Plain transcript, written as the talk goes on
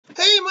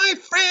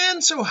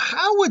question. So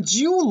how would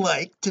you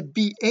like to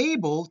be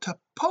able to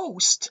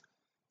post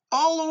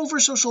all over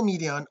social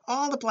media on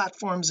all the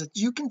platforms that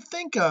you can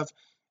think of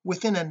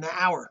within an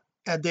hour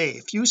a day?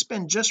 If you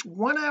spend just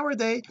 1 hour a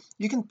day,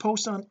 you can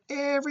post on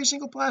every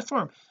single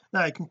platform.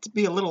 Now it can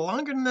be a little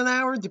longer than an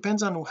hour,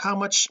 depends on how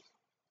much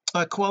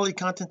quality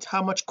content,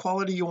 how much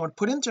quality you want to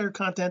put into your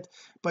content,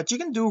 but you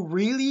can do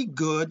really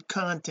good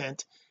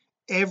content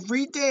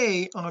every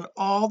day on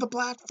all the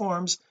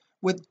platforms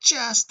with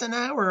just an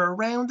hour,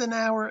 around an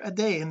hour a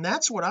day. And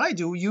that's what I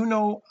do.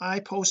 I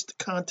post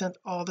content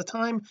all the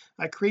time.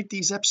 I create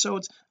these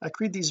episodes, I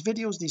create these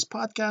videos, these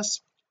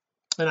podcasts,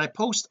 and I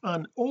post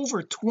on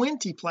over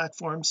 20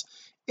 platforms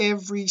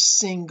every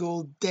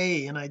single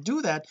day, and I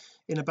do that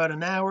in about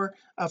an hour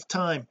of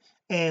time.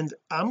 And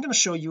I'm going to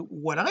show you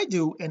what I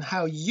do and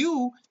how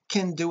you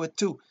can do it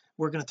too.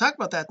 We're going to talk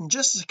about that in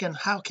just a second.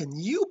 How can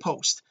you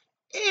post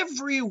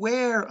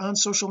everywhere on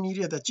social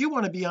media that you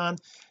want to be on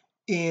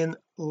in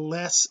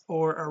less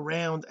or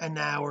around an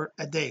hour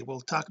a day?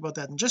 We'll talk about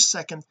that in just a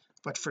second,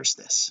 but first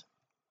this.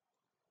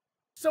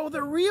 So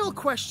the real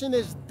question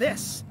is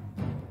this: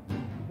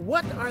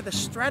 what are the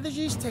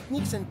strategies,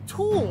 techniques, and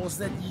tools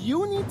that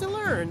you need to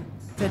learn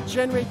to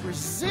generate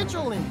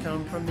residual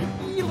income from the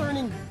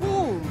e-learning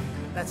boom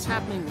that's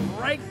happening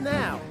right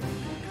now?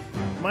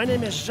 My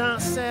name is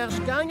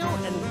Jean-Serge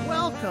Gagnon, and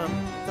welcome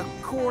to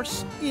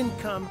Course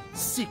Income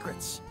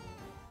Secrets.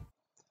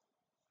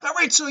 All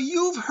right, so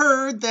you've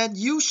heard that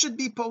you should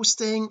be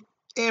posting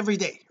every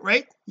day,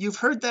 right? You've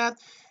heard that.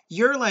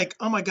 You're like,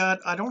 oh my god,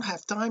 I don't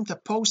have time to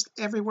post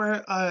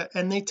everywhere,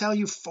 and they tell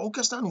you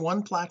focus on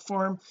one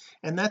platform,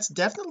 and that's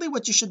definitely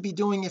what you should be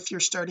doing if you're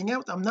starting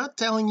out. I'm not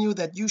telling you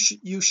that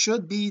you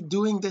should be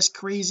doing this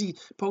crazy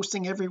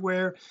posting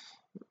everywhere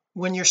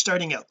when you're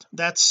starting out.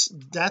 That's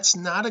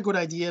not a good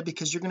idea,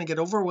 because you're going to get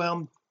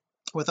overwhelmed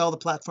with all the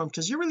platforms,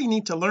 because you really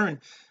need to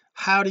learn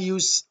how to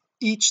use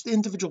each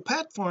individual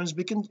platforms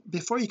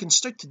before you can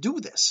start to do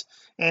this.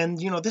 And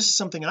this is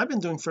something I've been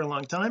doing for a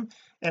long time,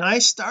 and I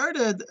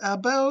started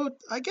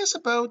about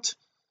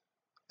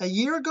a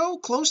year ago,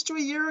 close to a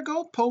year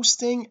ago,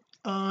 posting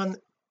on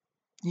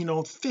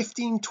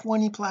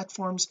 15-20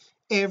 platforms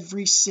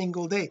every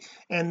single day.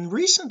 And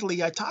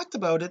recently I talked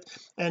about it,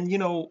 and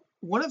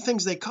one of the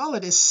things they call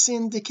it is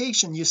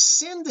syndication. You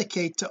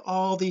syndicate to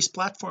all these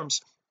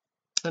platforms,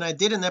 and I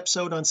did an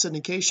episode on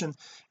syndication,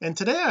 and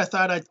today I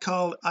thought I'd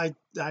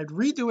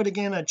redo it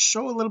again. I'd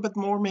show a little bit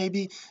more,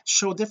 maybe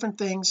show different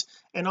things,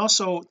 and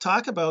also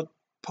talk about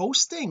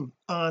posting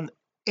on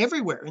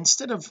everywhere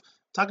instead of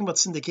talking about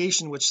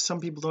syndication, which some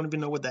people don't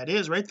even know what that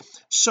is, right?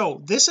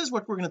 So this is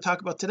what we're going to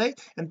talk about today.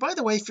 And by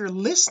the way, if you're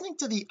listening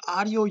to the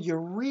audio, you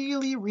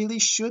really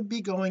should be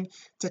going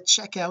to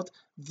check out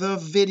the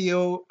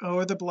video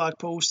or the blog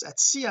post at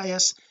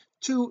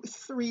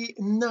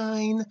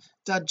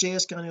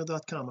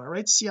cis239.jsgagnon.com. all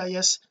right,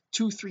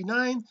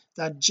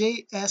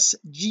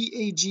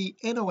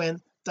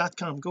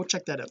 cis239.jsgagnon.com. go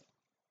check that out.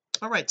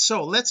 All right,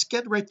 so let's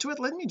get right to it.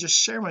 Let me just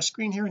share my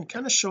screen here and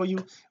kind of show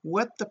you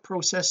what the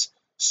process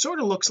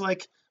sort of looks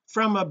like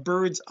from a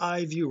bird's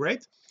eye view,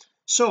 right?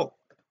 So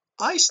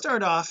I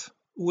start off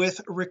with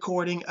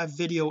recording a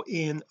video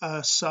in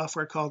a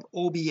software called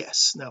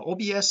OBS. Now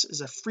OBS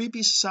is a free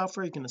piece of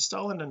software. You can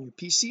install it on your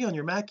PC, on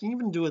your Mac. You can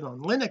even do it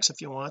on Linux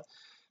if you want,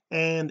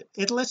 and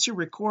it lets you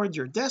record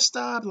your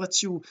desktop,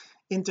 lets you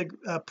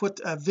put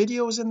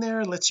videos in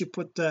there, lets you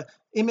put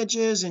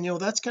images, and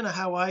that's kind of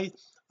how I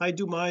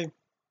do my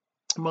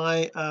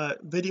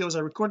videos. I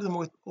recorded them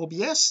with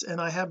OBS, and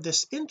I have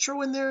this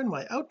intro in there and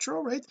my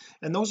outro, right?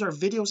 And those are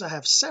videos I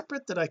have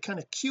separate that I kind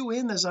of cue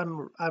in as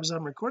I'm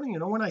recording.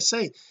 When I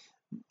say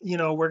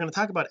we're going to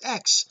talk about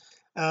X,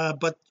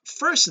 but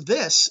first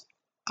this,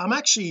 I'm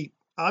actually,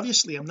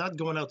 obviously I'm not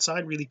going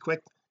outside really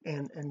quick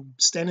and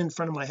standing in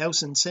front of my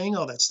house and saying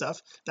all that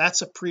stuff.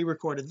 That's a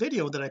pre-recorded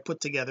video that I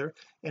put together,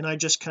 and I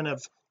just kind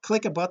of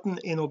click a button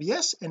in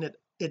OBS and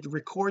it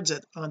records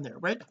it on there,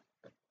 right?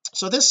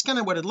 So this is kind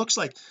of what it looks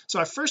like. So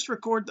I first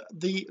record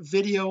the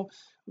video,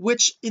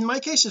 which in my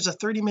case is a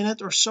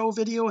 30-minute or so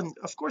video, and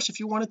of course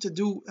if you wanted to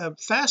do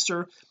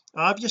faster,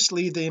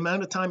 obviously the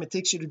amount of time it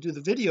takes you to do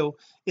the video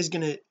is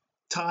going to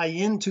tie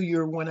into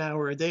your 1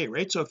 hour a day,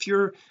 right? So if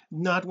you're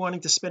not wanting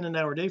to spend an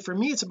hour a day, for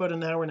me it's about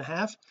an hour and a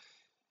half,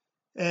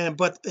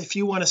 but if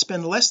you want to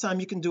spend less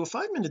time, you can do a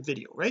 5-minute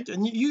video, right?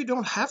 And you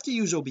don't have to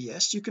use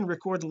OBS. You can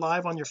record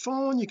live on your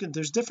phone.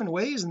 There's different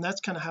ways, and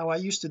that's kind of how I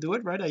used to do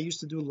it, right? I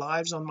used to do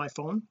lives on my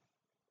phone,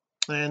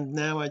 and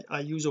now I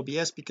use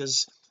OBS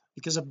because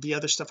of the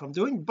other stuff I'm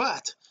doing.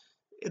 But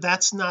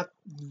that's not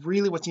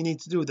really what you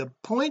need to do. The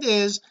point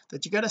is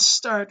that you got to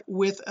start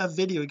with a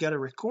video. You got to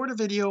record a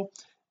video,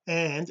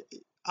 and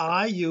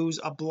I use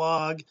a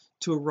blog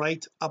to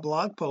write a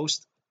blog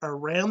post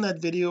around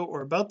that video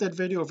or about that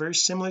video, very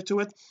similar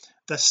to it,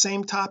 the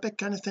same topic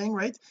kind of thing,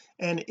 right?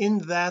 And in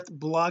that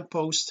blog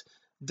post,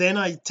 then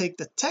I take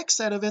the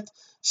text out of it.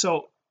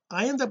 So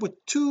I end up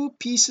with two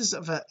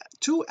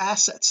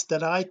assets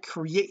that I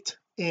create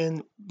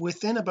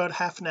within about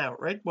half an hour,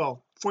 right?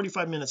 Well,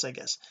 45 minutes I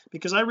guess,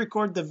 because I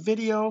record the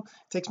video,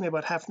 takes me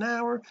about half an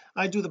hour.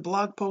 I do the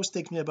blog post,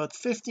 takes me about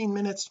 15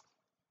 minutes.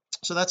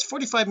 So that's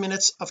 45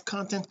 minutes of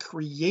content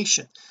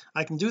creation.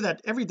 I can do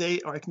that every day,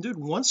 or I can do it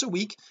once a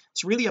week.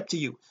 It's really up to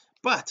you.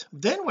 But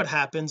then what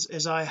happens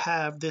is I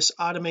have this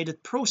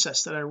automated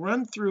process that I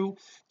run through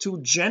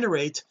to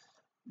generate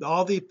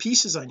all the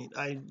pieces I need.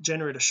 I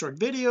generate a short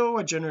video,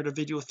 I generate a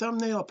video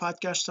thumbnail, a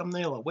podcast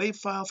thumbnail, a WAV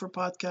file for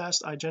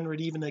podcast. I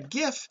generate even a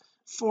GIF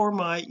for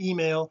my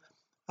email,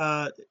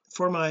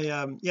 for my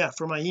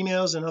for my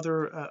emails and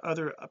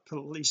other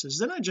releases.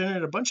 Then I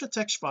generate a bunch of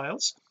text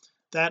files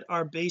that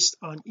are based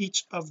on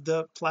each of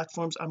the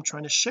platforms I'm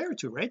trying to share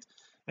to, right?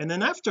 And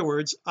then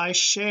afterwards I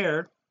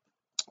share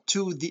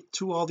to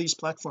all these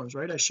platforms,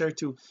 right? I share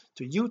to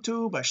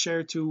YouTube, I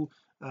share to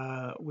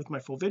with my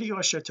full video,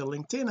 I share to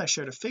LinkedIn, I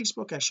share to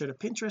Facebook, I share to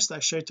Pinterest, I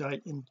share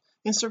to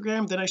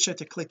Instagram, then I share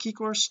to Click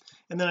eCourse,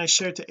 and then I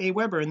share to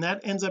Aweber, and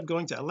that ends up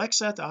going to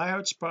Alexa, to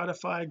iHeart,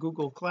 Spotify,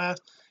 Google Class.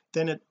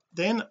 Then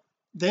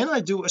I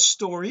do a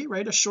story,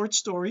 right? A short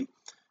story,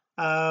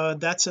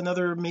 that's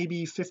another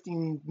maybe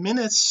 15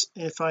 minutes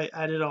if I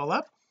add it all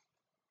up,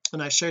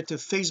 and I share it to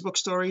Facebook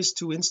stories,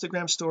 to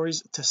Instagram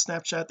stories, to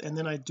Snapchat, and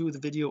then I do the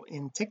video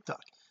in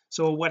TikTok.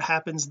 So what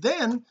happens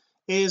then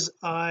is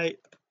the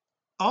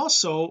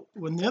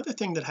other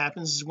thing that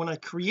happens is when I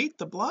create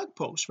the blog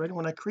post, right,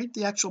 when I create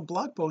the actual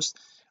blog post,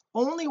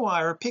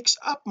 OnlyWire picks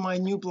up my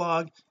new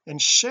blog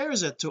and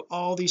shares it to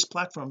all these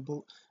platforms: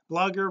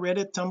 Blogger,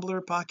 Reddit,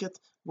 Tumblr, Pocket,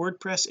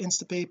 WordPress,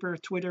 Instapaper,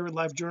 Twitter,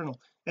 LiveJournal.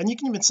 And you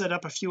can even set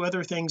up a few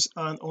other things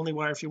on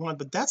OnlyWire if you want,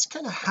 but that's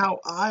kind of how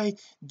I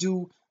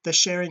do the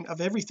sharing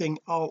of everything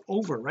all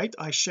over, right?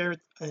 I share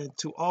it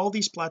to all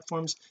these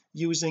platforms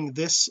using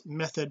this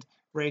method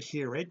right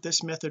here, right?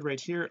 This method right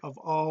here of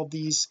all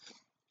these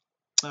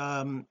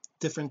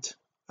different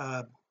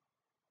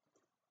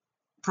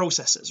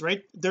processes,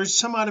 right? There's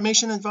some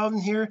automation involved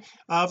in here.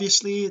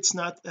 Obviously it's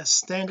not a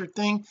standard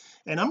thing,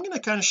 and I'm going to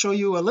kind of show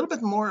you a little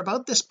bit more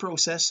about this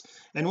process.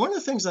 And one of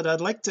the things that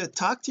I'd like to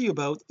talk to you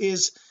about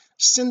is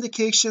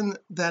syndication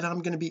that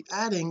I'm going to be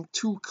adding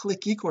to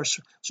Click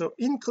eCourse. So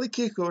in Click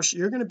eCourse,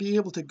 you're going to be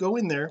able to go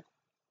in there,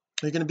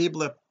 you're going to be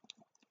able to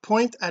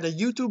point at a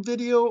YouTube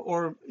video,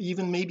 or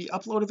even maybe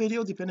upload a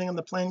video depending on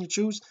the plan you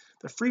choose.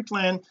 The free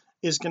plan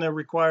is going to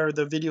require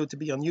the video to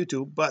be on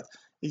YouTube, but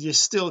you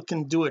still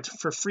can do it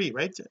for free,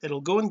 right?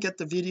 It'll go and get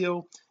the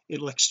video,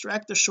 it'll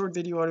extract the short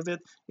video out of it,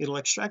 it'll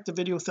extract the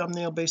video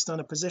thumbnail based on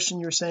a position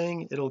you're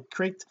saying, it'll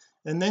create,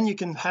 and then you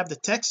can have the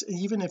text,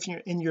 even if you're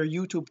in your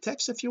YouTube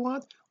text if you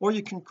want, or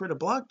you can create a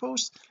blog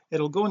post.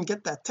 It'll go and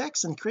get that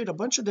text and create a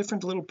bunch of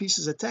different little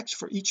pieces of text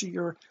for each of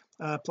your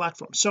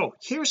platforms. So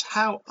here's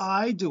how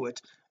I do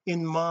it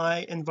in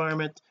my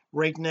environment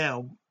right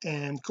now.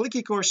 And Click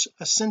eCourse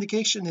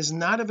syndication is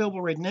not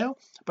available right now,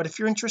 but if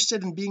you're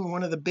interested in being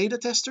one of the beta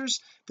testers,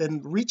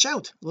 then reach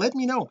out, let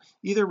me know.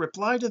 Either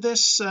reply to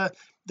this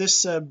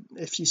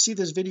if you see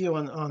this video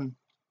on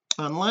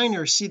online,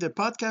 or see the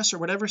podcast or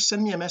whatever,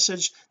 send me a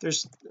message.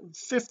 There's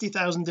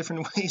 50,000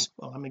 different ways,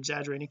 well, I'm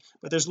exaggerating,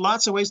 but there's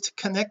lots of ways to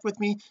connect with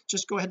me.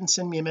 Just go ahead and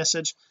send me a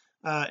message,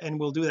 and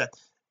we'll do that.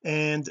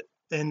 And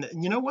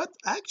you know what,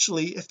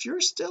 actually, if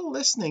you're still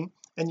listening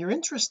and you're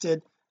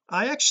interested,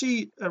 I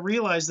actually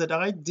realized that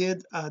I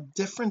did a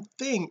different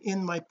thing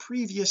in my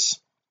previous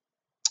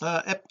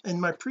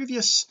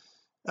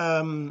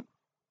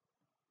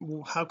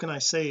how can I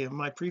say,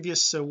 my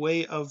previous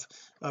way of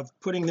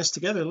putting this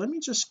together. Let me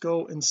just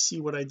go and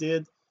see what I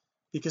did,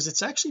 because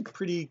it's actually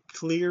pretty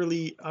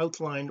clearly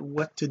outlined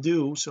what to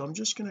do. So I'm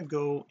just going to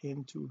go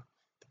into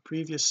the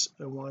previous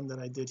one that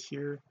I did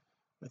here.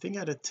 I think I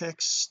had a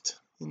text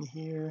in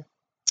here.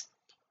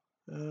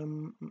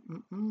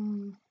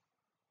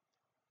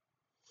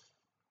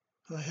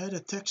 I had a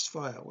text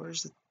file.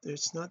 Where's it?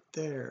 It's not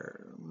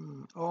there.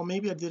 Oh,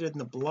 maybe I did it in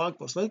the blog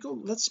post. Let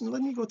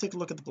me go take a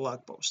look at the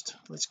blog post.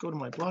 Let's go to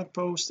my blog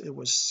post. It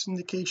was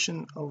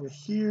syndication over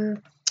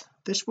here.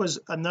 This was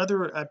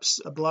another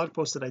a blog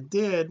post that I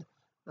did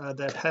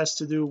that has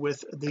to do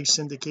with the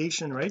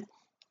syndication, right?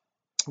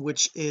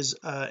 Which is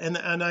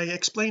and I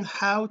explained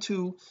how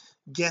to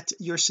get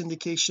your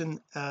syndication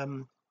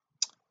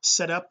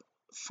set up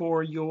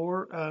for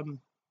your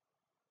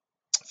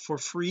for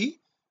free,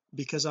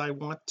 because I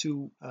want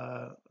to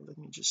let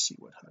me just see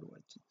how do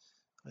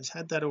I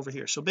had that over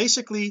here. So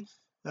basically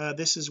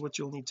this is what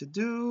you'll need to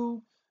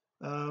do.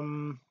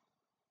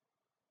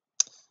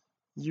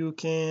 You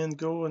can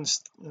go and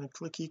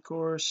Click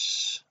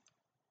eCourse,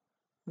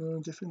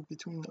 different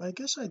between, I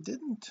guess I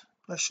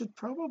should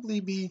probably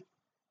be,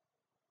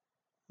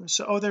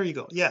 so there you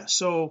go. Yeah,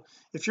 so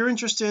if you're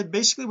interested,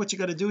 basically what you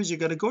got to do is you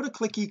got to go to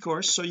Click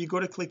eCourse. So you go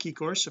to Click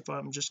eCourse. If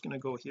I'm just going to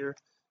go here,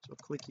 so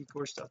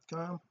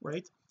clickecourse.com,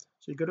 right?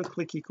 So you go to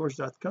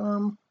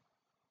clickecourse.com.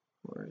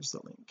 Where is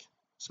the link?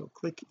 So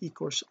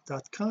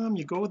clickecourse.com,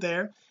 you go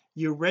there,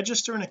 you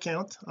register an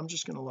account. I'm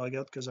just going to log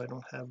out because I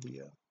don't have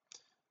the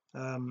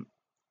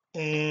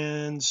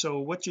and so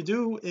what you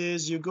do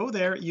is you go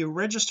there, you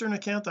register an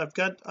account. I've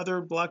got other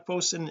blog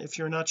posts, and if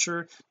you're not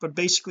sure, but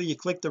basically you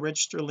click the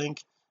register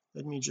link,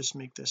 let me just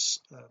make this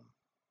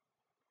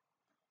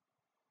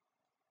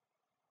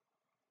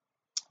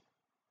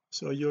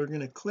so you're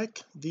going to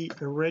click the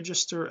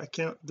register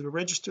account, the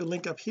register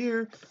link up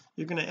here.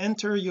 You're going to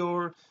enter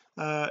your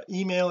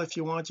email if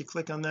you want. You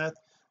click on that,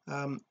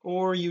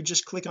 or you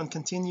just click on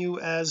continue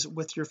as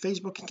with your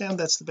Facebook account.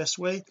 That's the best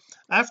way.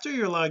 After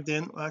you're logged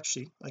in, well,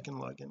 actually I can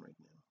log in right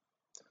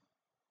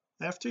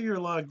now. After you're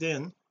logged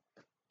in,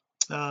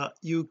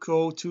 you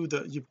go to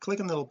you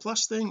click on the little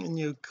plus thing and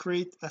you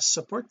create a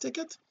support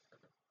ticket,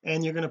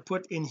 and you're going to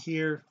put in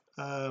here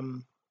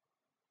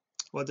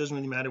well, it doesn't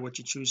really matter what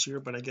you choose here,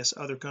 but I guess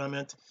other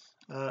comment.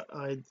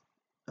 I'm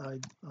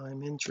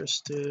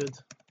interested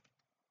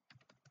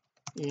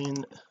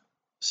in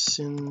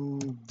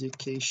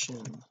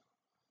syndication.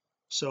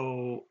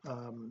 So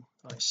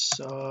I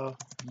saw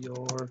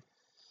your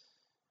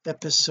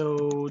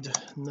episode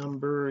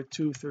number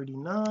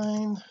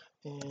 239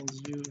 and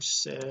you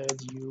said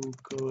you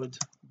could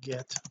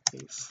get a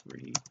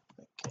free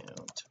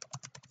account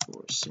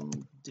for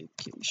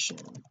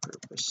syndication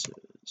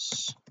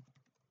purposes.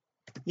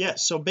 Yeah,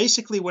 so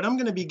basically what I'm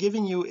going to be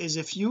giving you is,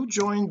 if you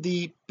join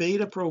the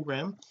beta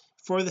program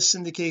for the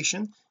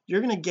syndication,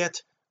 you're going to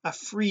get a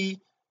free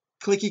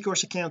Click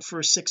eCourse account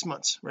for 6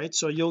 months, right?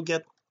 So you'll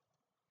get,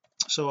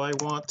 so I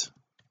want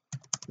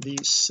the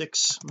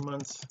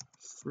 6-month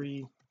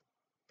free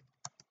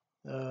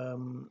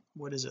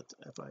what is it?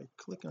 If I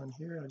click on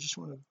here, I just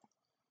want to,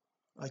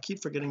 I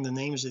keep forgetting the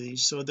names of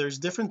these. So there's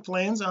different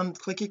plans on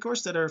Click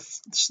eCourse that are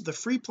the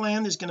free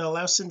plan is going to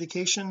allow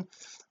syndication,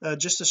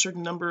 just a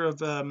certain number of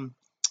how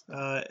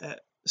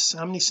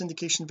many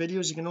syndication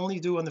videos you can only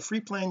do on the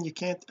free plan. You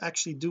can't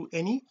actually do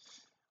any.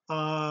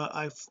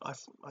 I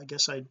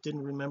guess I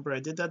didn't remember I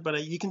did that,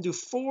 but you can do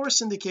 4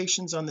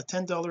 syndications on the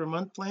 $10 a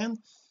month plan,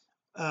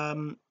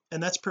 and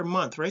that's per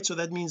month, right? So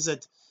that means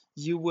that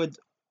you would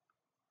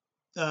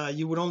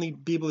only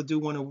be able to do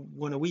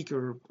one a week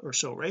or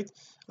so, right?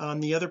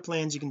 On the other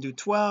plans you can do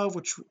 12,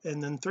 which,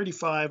 and then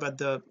 35 at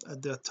the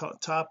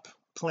top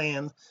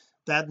plan.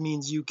 That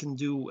means you can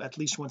do at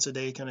least once a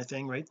day kind of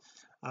thing, right?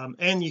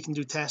 And you can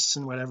do tests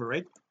and whatever,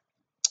 right?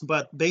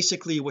 But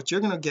basically what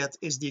you're going to get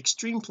is the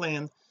extreme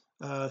plan,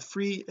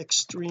 free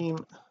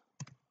extreme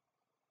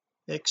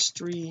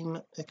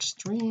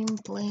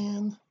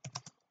plan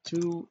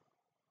to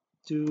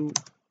do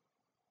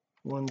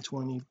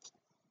 120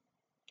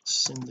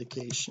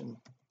 syndication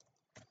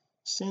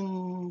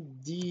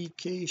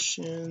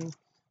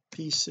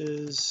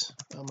pieces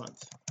a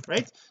month,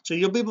 right? So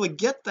you'll be able to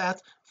get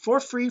that for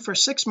free for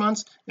 6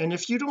 months, and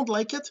if you don't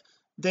like it,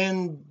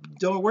 then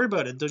don't worry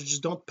about it.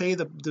 Just don't pay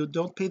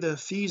the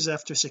fees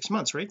after 6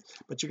 months, right?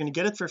 But you're going to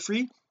get it for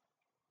free,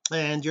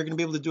 and you're going to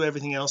be able to do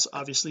everything else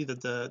obviously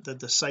that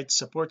the site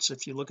supports.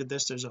 If you look at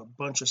this, there's a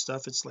bunch of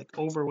stuff. It's like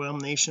overwhelm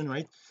nation,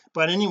 right?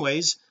 But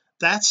anyways,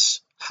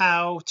 that's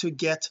how to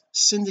get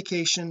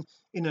syndication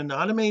in an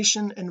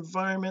automation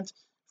environment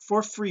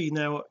for free.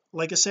 Now,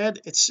 like I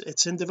said,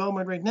 it's in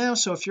development right now,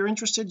 so if you're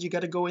interested, you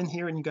got to go in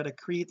here and you got to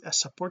create a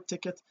support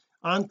ticket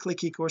on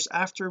Click eCourse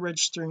after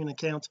registering an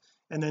account,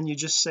 and then you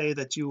just say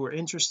that you were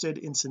interested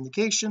in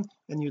syndication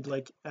and you'd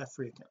like a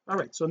free account. All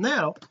right, so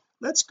now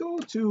let's go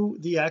to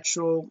the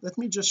actual, let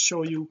me just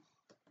show you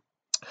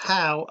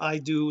how I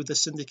do the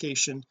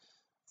syndication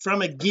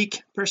from a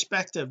geek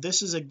perspective.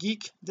 This is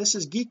geek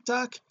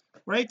talk,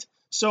 right?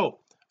 So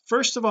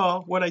first of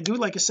all, what I do,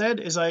 like I said,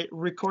 is I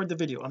record the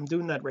video. I'm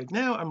doing that right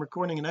now. I'm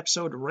recording an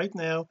episode right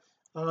now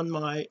on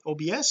my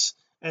OBS,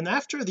 and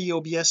after the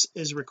OBS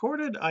is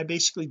recorded, I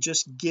basically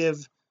just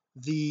give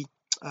the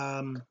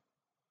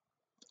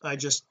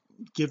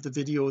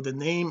video the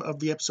name of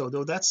the episode.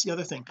 Oh, that's the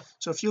other thing.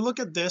 So if you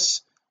look at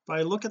this, if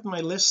I look at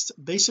my list,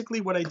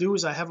 basically what I do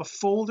is I have a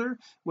folder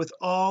with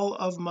all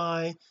of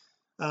my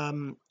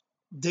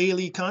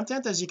daily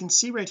content, as you can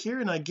see right here,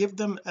 and I give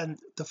them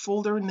the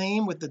folder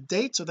name with the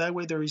date, so that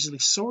way they're easily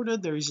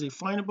sorted, they're easily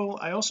findable.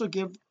 I also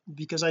give,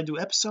 because I do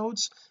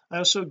episodes, I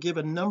also give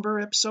a number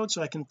episode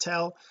so I can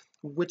tell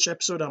which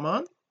episode I'm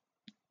on.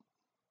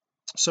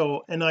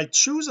 So, and I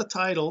choose a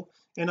title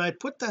and I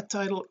put that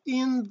title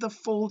in the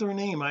folder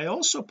name. I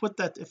also put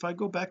that, if I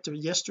go back to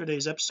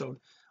yesterday's episode,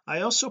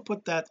 I also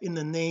put that in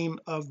the name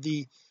of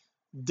the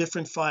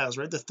different files,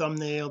 right? The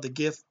thumbnail, the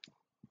GIF,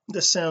 the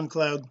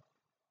SoundCloud,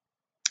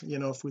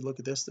 if we look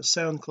at this, the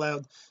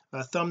SoundCloud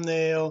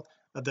thumbnail,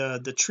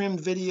 the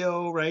trimmed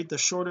video, right? The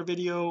shorter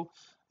video,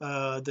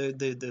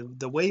 the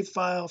WAV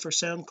file for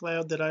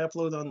SoundCloud that I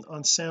upload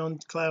on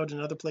SoundCloud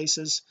and other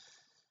places.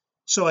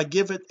 So I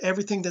give it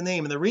everything the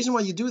name, and the reason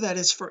why you do that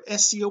is for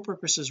SEO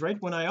purposes, right?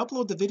 When I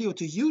upload the video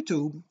to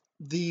YouTube,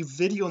 the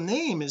video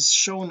name is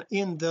shown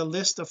in the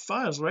list of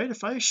files, right?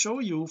 If I show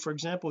you, for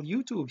example,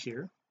 YouTube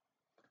here,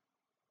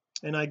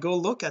 and I go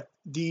look at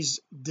these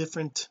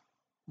videos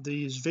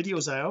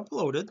I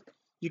uploaded,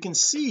 you can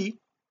see,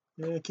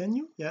 can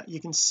you? Yeah,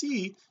 you can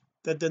see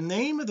that the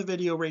name of the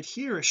video right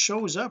here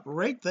shows up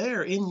right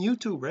there in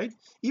YouTube, right?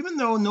 Even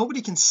though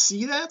nobody can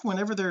see that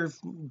whenever they're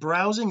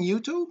browsing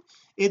YouTube,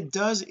 it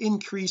does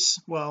increase,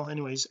 well,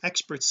 anyways,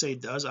 experts say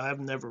it does. I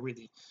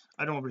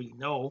don't really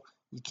know,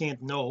 you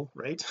can't know,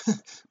 right?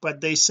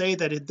 But they say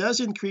that it does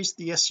increase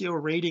the SEO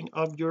rating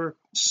of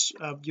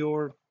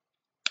your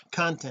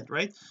content,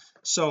 right?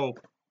 So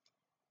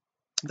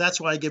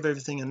that's why I give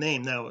everything a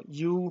name. Now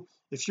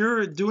if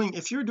you're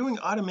doing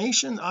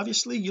automation,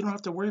 obviously you don't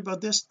have to worry about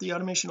this, the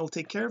automation will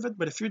take care of it.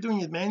 But if you're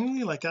doing it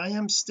manually like I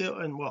am still,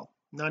 and well,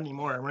 not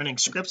anymore, I'm running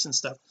scripts and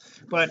stuff,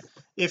 but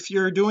if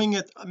you're doing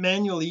it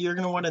manually, you're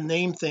going to want to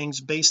name things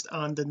based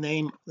on the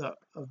name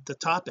of the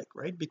topic,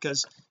 right?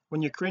 Because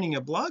when you're creating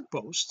a blog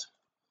post,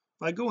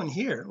 if I go in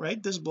here,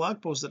 right, this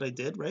blog post that I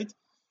did, right,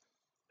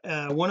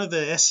 one of the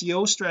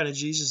SEO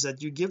strategies is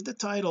that you give the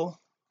title,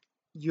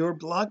 your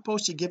blog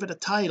post, you give it a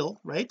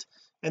title, right,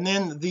 and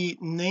then the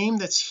name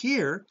that's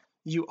here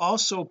you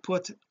also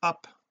put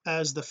up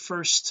as the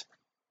first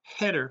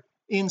header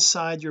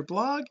inside your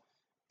blog,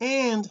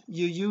 and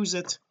you use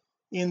it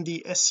in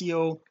the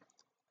SEO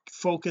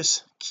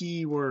focus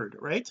keyword,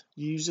 right,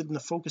 you use it in the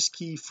focus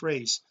key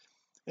phrase,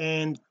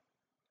 and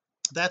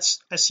that's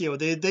SEO.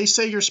 They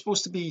say you're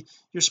supposed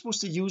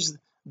to use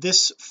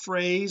this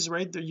phrase,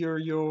 right,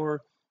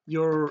 your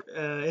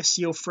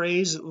SEO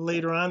phrase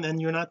later on, and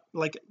you're not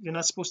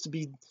supposed to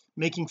be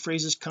making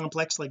phrases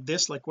complex like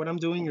this, like what I'm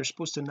doing. You're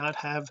supposed to not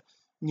have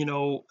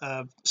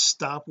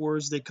stop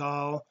words they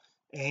call,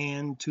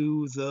 and,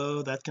 to,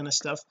 the, that kind of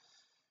stuff.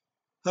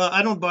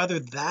 I don't bother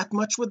that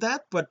much with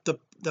that, but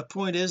the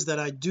point is that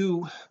I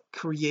do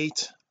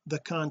create the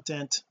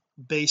content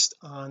based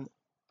on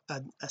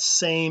a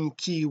same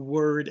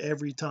keyword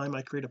every time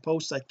I create a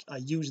post. I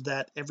use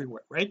that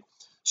everywhere, right?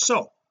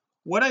 So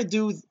what I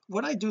do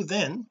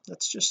then,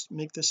 let's just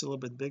make this a little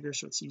bit bigger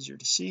so it's easier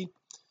to see.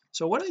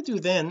 So what I do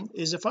then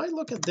is, if I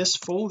look at this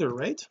folder,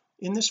 right,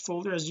 in this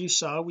folder, as you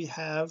saw, we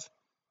have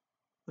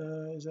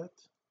I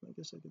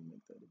guess I can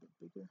make that a bit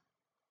bigger.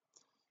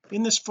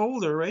 In this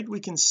folder, right, we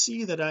can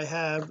see that I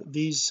have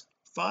these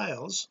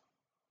files.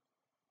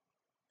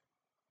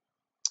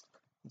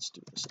 Let's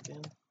do this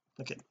again.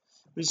 Okay,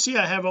 we see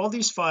I have all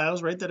these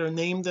files, right, that are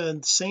named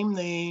the same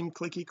name,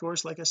 Click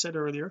eCourse, like I said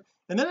earlier,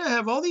 and then I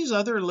have all these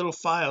other little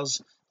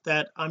files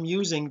that I'm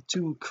using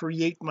to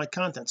create my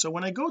content. So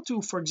when I go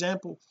to, for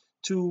example,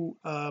 to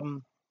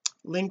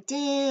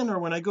LinkedIn, or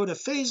when I go to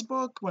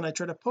Facebook, when I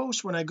try to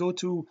post, when I go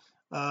to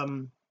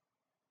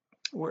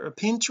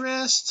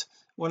Pinterest,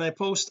 when I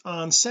post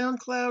on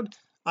SoundCloud,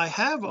 I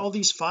have all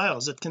these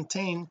files that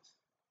contain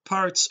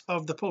parts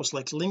of the post,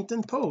 like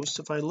LinkedIn post.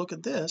 If I look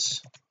at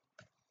this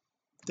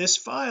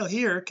file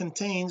here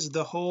contains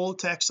the whole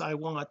text I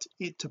want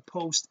it to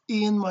post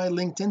in my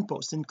LinkedIn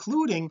post,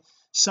 including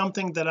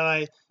something that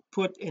I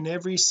put in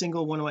every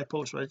single one of my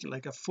posts, right,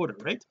 like a footer,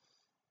 right?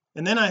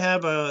 And then I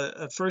have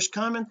a first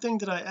comment thing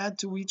that I add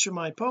to each of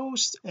my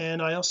posts,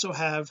 and I also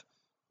have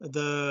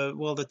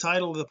the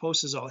title of the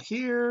post is all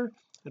here.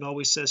 It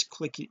always says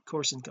Click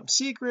Course Income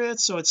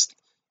Secrets, so it's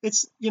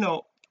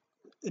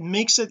it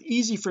makes it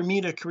easy for me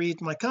to create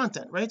my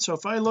content, right? So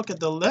if I look at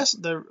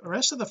the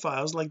rest of the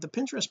files, like the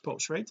Pinterest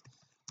post, right,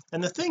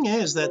 and the thing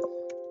is that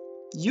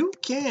you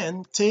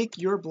can take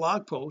your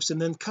blog post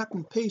and then cut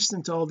and paste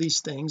into all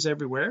these things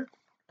everywhere,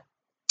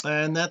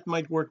 and that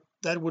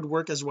would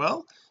work as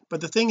well. But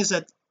the thing is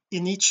that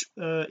in each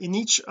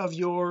of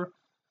your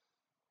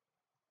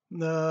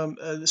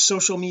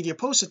social media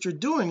posts that you're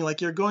doing,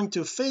 like you're going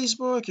to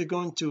Facebook, you're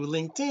going to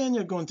LinkedIn,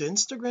 you're going to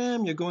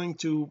Instagram, you're going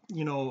to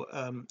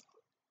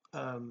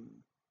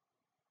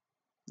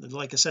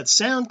like I said,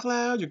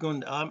 SoundCloud, you're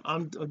going to,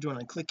 I'm doing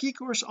on Click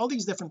eCourse, all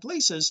these different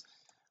places,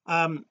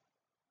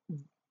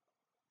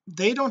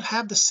 they don't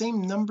have the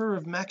same number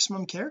of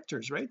maximum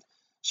characters, right?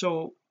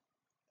 So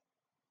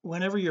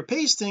whenever you're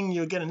pasting,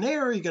 you get an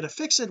error, you got to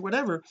fix it,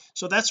 whatever.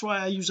 So that's why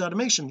I use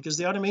automation, because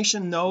the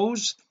automation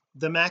knows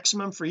the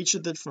maximum for each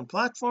of the different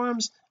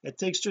platforms. It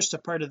takes just a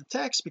part of the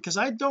text, because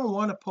I don't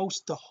want to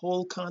post the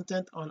whole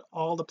content on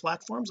all the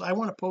platforms. I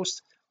want to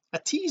post a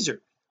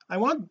teaser. I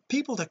want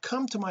people to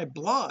come to my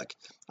blog.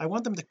 I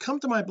want them to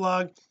come to my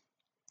blog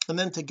and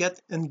then to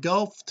get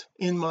engulfed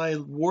in my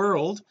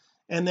world,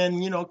 and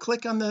then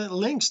click on the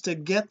links to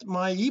get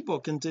my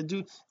ebook and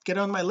to get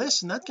on my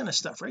list and that kind of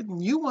stuff, right?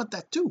 And you want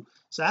that too.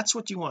 So that's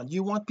what you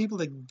want people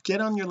to get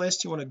on your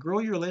list. You want to grow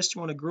your list,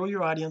 you want to grow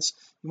your audience,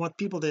 you want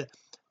people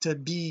to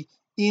be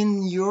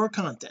in your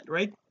content,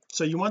 right?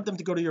 So you want them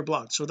to go to your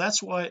blog. So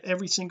that's why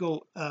every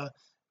single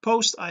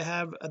post I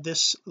have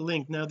this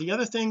link. Now the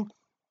other thing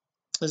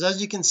is,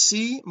 as you can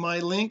see, my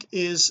link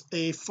is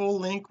a full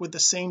link with the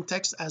same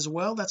text as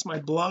well. That's my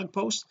blog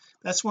post.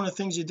 That's one of the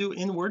things you do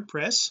in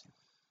WordPress.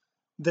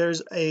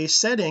 There's a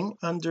setting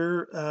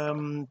under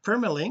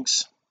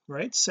permalinks,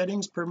 right,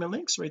 settings,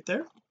 permalinks, right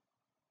there,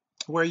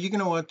 where you're going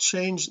to want to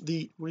change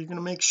where you're going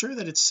to make sure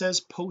that it says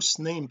post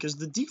name, because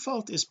the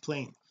default is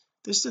plain.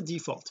 This is the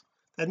default.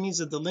 That means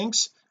that the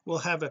links will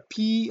have a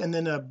P and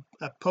then a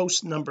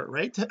post number,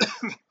 right?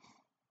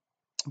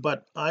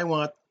 But I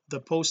want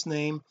the post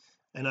name,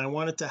 and I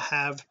want it to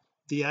have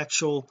the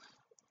actual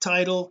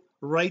title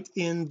right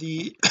in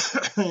the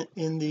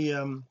in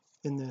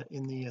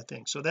the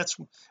thing. So that's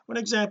one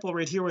example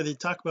right here where they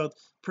talk about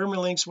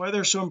permalinks, why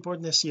they're so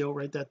important to SEO,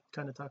 right? That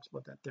kind of talks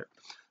about that there.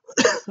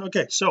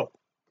 okay, so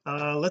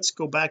let's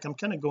go back. I'm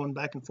kind of going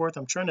back and forth.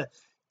 I'm trying to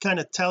kind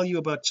of tell you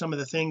about some of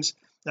the things.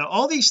 Now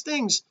all these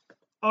things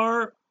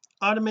are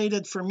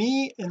automated for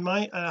me in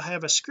my I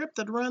have a script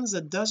that runs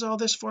that does all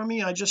this for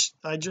me. I just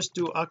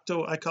do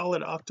octo, I call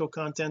it octo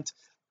content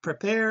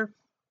prepare.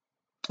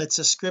 It's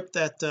a script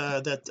that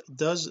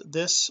does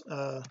this.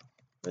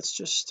 Let's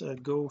just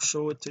go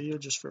show it to you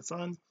just for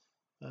fun.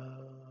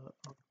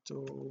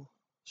 Octo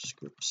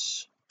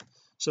scripts.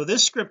 So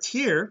this script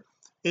here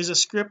is a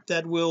script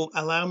that will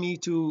allow me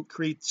to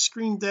create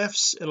screen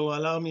defs. It'll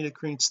allow me to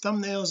create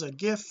thumbnails, a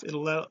GIF.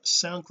 It'll allow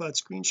SoundCloud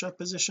screenshot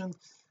position.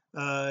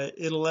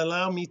 It'll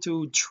allow me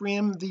to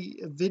trim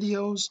the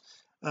videos,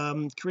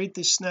 create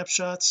these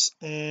snapshots,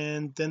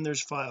 and then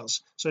there's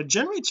files. So it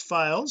generates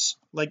files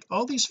like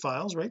all these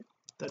files, right,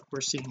 that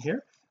we're seeing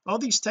here, all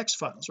these text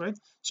files, right?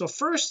 So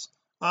first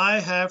I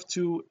have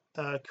to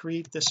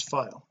create this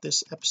file,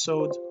 this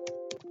episode.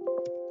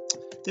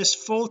 This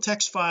full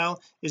text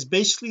file is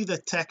basically the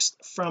text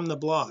from the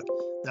blog.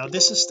 Now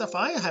this is stuff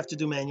I have to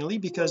do manually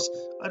because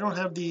I don't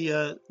have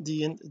the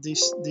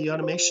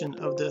automation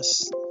of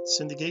this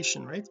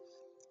syndication, right?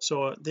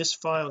 So this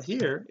file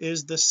here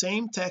is the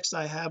same text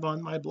I have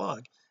on my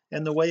blog,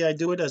 and the way I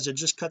do it is I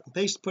just cut and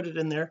paste, put it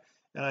in there.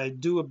 I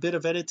do a bit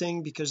of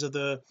editing because of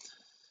the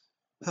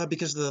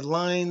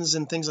lines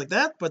and things like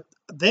that, but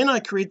then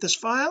I create this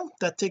file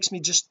that takes me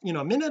just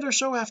a minute or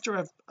so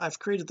after I've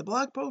created the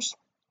blog post,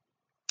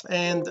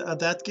 and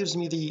that gives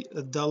me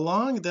the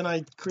long. Then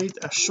I create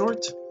a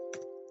short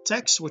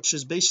text, which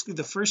is basically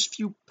the first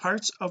few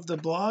parts of the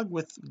blog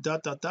with ...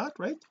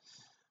 right?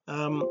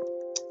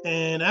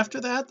 And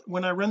after that,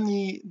 when I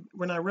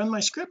run my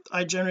script,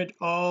 I generate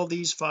all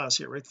these files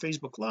here, right?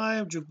 Facebook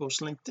Live,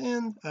 Jukebox,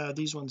 LinkedIn,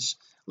 these ones,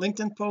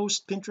 LinkedIn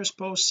post, Pinterest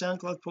post,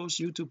 SoundCloud post,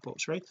 YouTube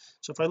post, right?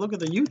 So if I look at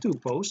the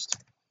YouTube post,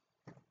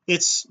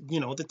 it's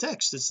the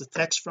text, it's the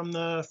text from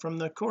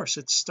the course.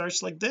 It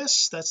starts like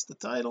this, that's the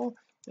title,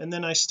 and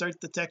then I start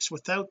the text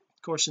without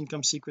course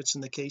income secrets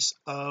in the case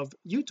of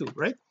YouTube,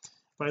 right?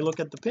 If I look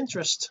at the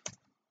Pinterest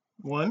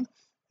one,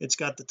 it's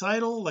got the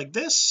title like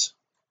this,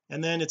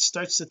 and then it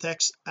starts the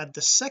text at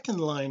the second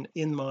line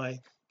in my,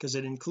 because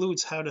it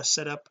includes how to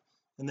set up,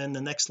 and then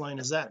the next line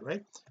is that,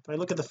 right? If I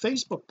look at the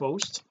Facebook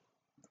post,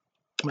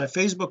 my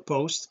Facebook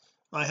post,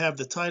 I have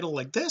the title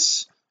like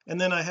this, and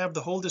then I have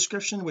the whole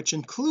description which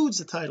includes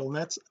the title,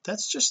 and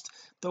that's just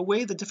the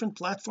way the different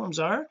platforms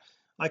are.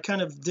 I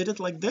kind of did it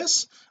like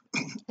this,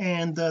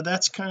 and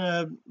that's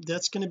going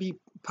to be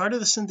part of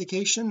the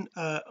syndication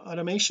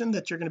automation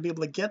that you're going to be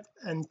able to get,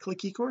 and Click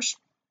eCourse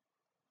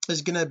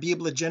is going to be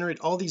able to generate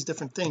all these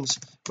different things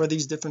for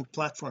these different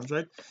platforms,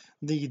 right?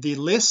 The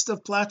list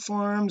of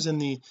platforms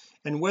and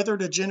whether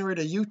to generate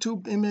a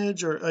YouTube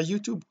image or a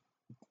YouTube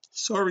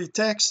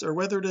text, or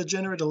whether to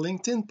generate a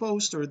LinkedIn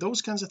post or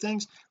those kinds of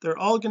things, they're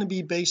all going to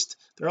be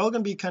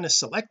kind of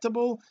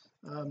selectable.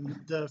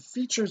 The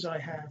features I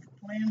have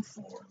planned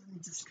for, let me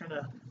just kind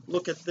of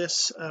look at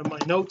this, my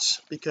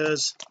notes,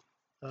 because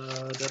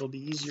that'll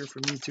be easier for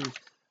me to.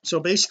 So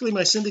basically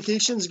my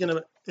syndication is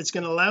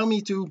going to allow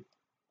me to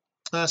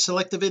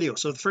select a video.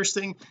 So the first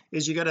thing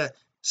is you got to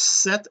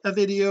set a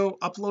video,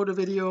 upload a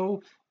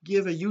video,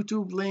 give a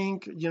YouTube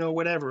link,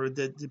 whatever,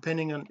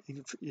 depending on a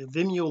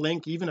Vimeo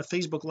link, even a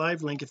Facebook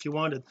Live link if you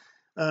wanted.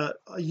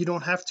 You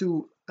don't have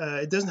to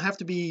it doesn't have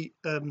to be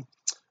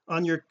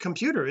on your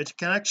computer. It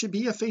can actually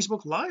be a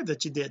Facebook Live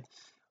that you did.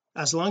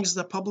 As long as it's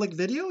a public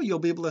video, you'll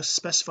be able to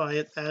specify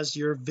it as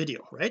your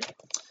video, right?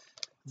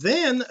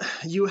 Then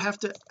you have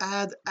to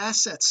add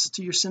assets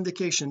to your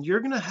syndication.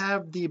 You're going to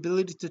have the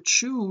ability to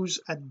choose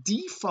a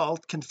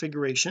default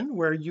configuration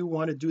where you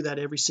want to do that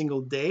every single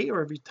day or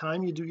every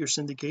time you do your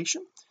syndication.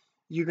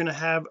 You're going to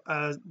have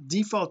a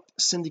default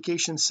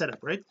syndication setup,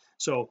 right?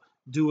 So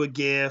do a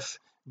GIF,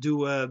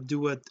 do a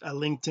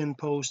LinkedIn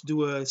post,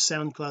 do a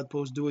SoundCloud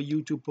post, do a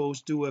YouTube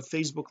post, do a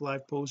Facebook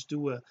Live post,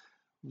 do a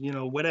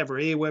whatever,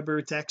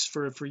 Aweber text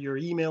for your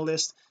email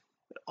list.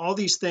 All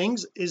these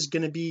things is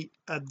going to be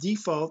a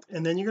default,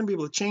 and then you're going to be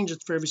able to change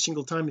it for every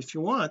single time if you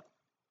want,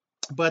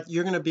 but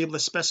you're going to be able to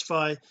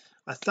specify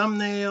a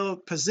thumbnail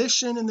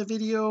position in the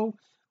video.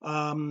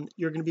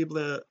 You're going to be able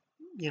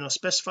to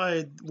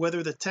specify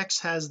whether the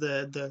text has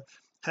the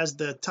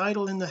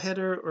title in the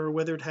header, or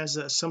whether it has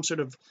some sort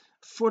of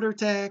footer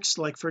text,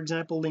 like for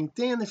example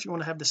LinkedIn. If you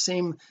want to have the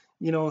same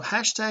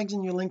hashtags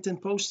in your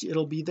LinkedIn post,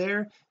 it'll be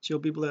there, so you'll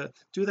be able to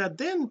do that.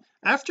 Then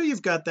after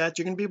you've got that,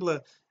 you're going to be able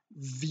to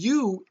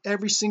view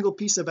every single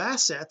piece of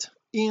asset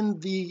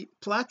in the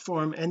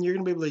platform, and you're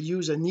going to be able to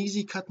use an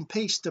easy cut and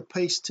paste to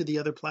paste to the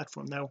other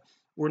platform. Now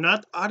we're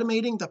not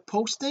automating the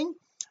posting,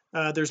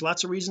 there's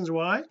lots of reasons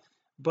why,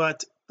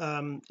 but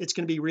it's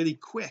going to be really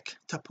quick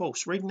to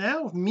post. Right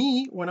now,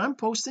 when I'm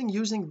posting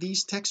using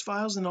these text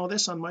files and all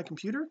this on my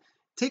computer,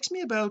 it takes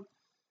me about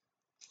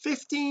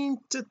 15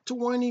 to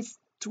 20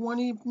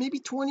 maybe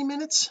 20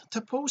 minutes to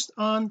post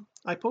on.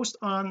 I post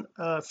on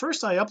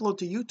first I upload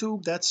to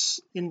YouTube. That's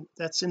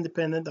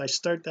independent. I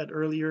start that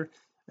earlier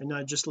and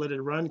I just let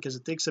it run because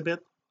it takes a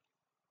bit,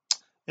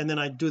 and then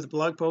I do the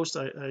blog post.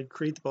 I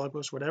create the blog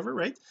post, whatever,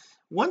 right?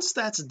 once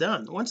that's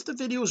done, once the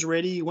video is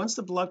ready, once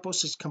the blog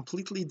post is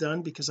completely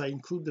done, because I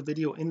include the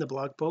video in the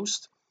blog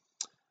post,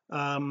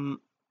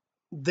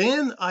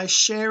 then I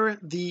share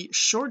the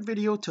short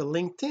video to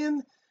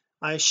LinkedIn.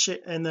 I share,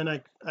 and then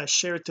I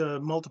share it to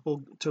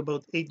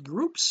about 8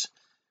 groups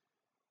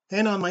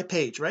and on my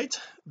page, right?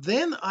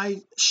 Then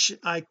I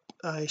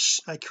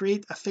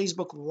create a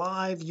Facebook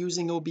Live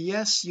using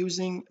OBS,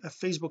 using a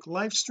Facebook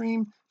live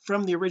stream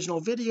from the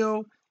original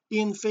video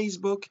in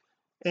Facebook.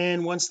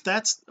 And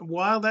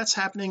while that's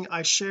happening,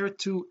 I share it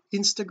to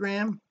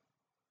Instagram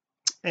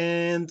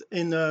and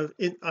in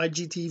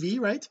IGTV,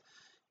 right?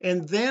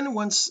 And then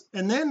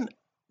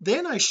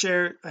I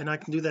share, and I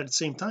can do that at the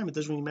same time, it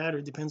doesn't really matter,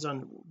 it depends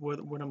on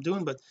what I'm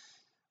doing, but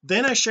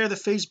then I share the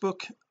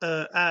Facebook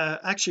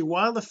actually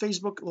while the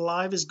Facebook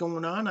Live is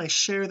going on, I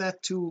share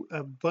that to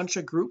a bunch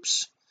of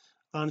groups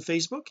on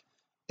Facebook,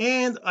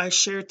 and I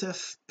share it to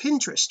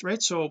Pinterest,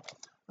 right? So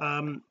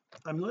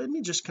let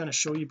me just kind of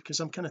show you, because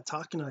I'm kind of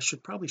talking, I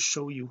should probably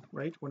show you,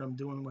 right, what I'm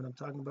doing, what I'm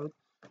talking about.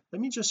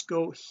 Let me just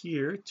go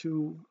here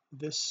to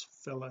this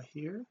fella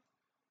here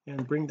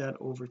and bring that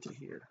over to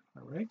here.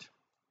 All right,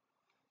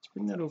 let's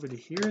bring that over to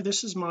here.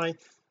 This is my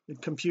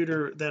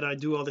computer that I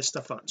do all this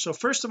stuff on. So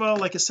first of all,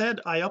 like I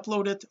said, I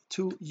upload it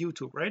to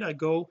YouTube, right? I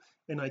go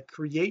and I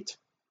create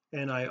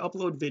and I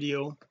upload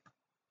video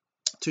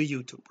to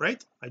YouTube,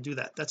 right? I do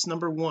that. That's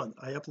number one.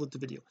 I upload the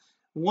video.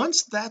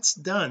 Once that's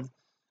done,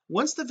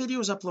 once the video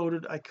is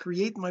uploaded, I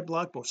create my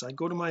blog post. I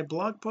go to my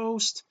blog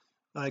post,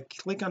 I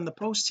click on the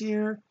post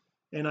here,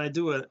 and I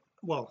do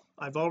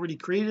I've already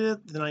created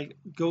it, then I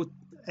go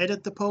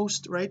edit the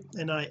post, right,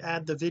 and I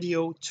add the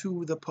video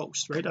to the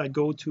post, right? I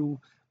go to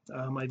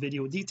my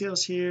video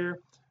details here,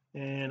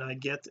 and I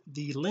get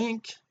the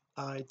link.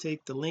 I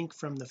take the link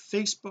from the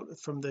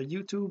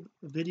YouTube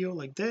video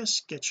like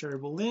this, get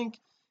shareable link.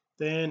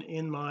 Then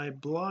in my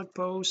blog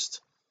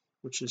post,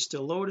 which is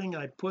still loading,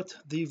 I put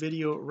the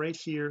video right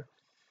here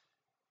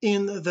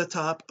in the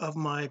top of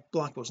my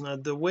blog post. Now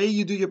the way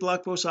you do your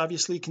blog post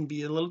obviously can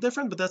be a little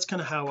different, but that's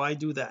kind of how I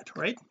do that,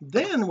 right?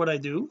 Then what I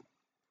do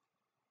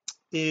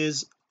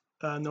is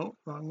no,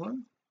 wrong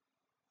one,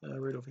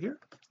 right over here.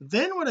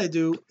 Then what I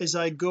do is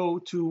I go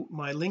to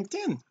my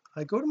LinkedIn.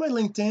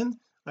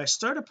 I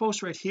start a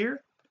post right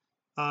here.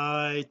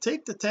 I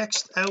take the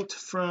text out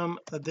from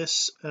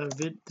this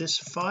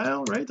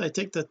file, right? I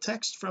take the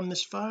text from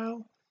this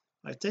file,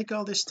 I take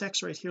all this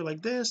text right here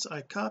like this,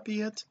 I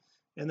copy it,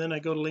 and then I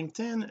go to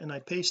LinkedIn and I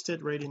paste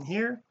it right in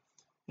here,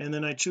 and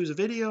then I choose a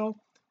video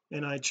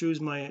and I choose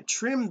my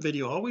trim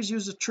video. Always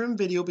use the trim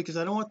video, because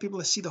I don't want people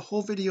to see the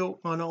whole video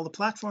on all the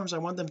platforms. I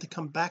want them to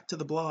come back to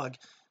the blog.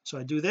 So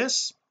I do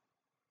this,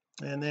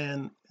 and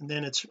then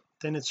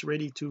it's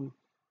ready to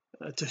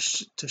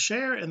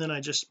share, and then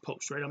I just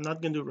post, right? I'm not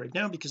going to do it right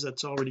now because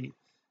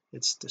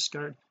it's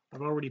discard.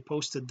 I've already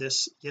posted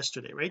this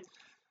yesterday, right?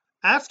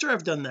 After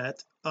I've done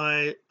that,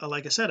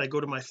 like I said, I go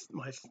to my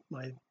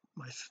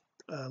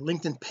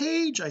LinkedIn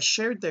page. I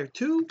shared there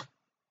too,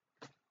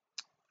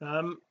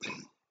 on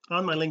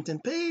my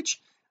LinkedIn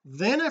page.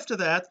 Then after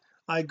that,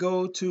 I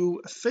go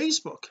to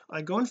Facebook.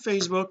 I go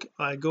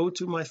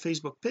to my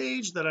Facebook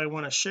page that I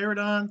want to share it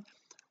on.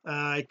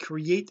 I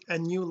create a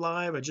new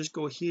live. I just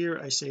go here,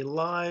 I say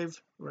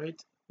live, right?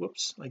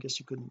 Whoops, I guess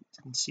you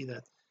didn't see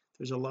that.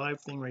 There's a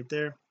live thing right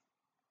there,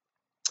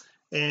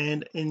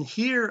 and in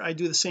here I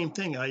do the same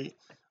thing. I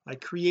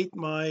create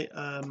my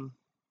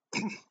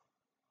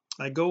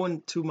I go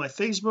into my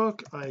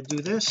Facebook, I do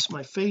this,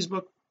 my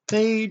Facebook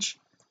page,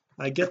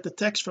 I get the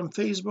text from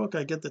Facebook,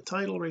 I get the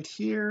title right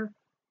here,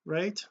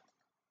 right?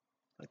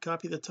 I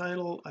copy the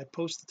title, I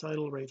post the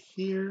title right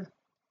here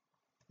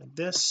like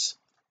this.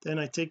 Then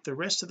I take the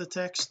rest of the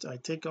text, I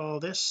take all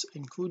this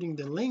including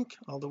the link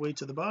all the way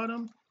to the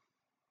bottom,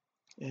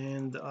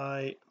 and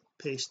I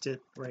paste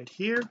it right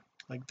here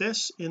like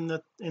this in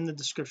the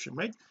description,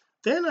 right?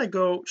 Then I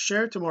go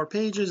share to more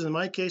pages. In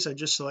my case, I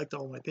just select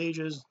all my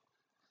pages.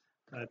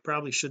 I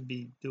probably should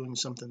be doing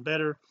something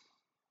better.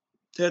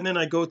 And then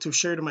I go to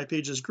share to my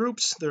pages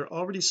groups. They're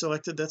already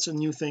selected. That's a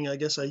new thing. I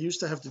guess I used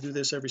to have to do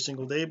this every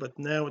single day, but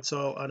now it's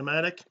all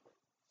automatic.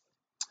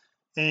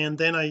 And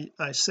then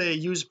I say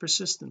use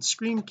persistent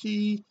screen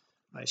key,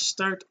 I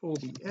start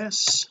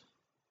OBS,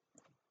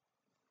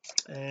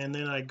 and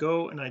then I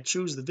go and I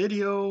choose the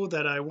video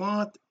that I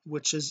want,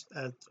 which is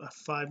a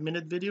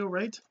 5-minute video,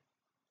 right?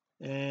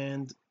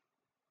 And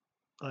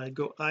I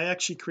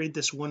actually create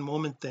this 1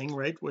 moment thing,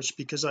 right, which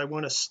because I don't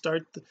want to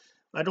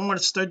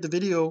start the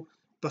video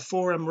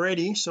before I'm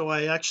ready, so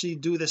I actually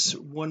do this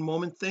 1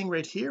 moment thing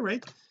right here,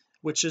 right,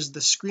 which is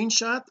the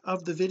screenshot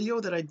of the video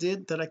that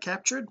I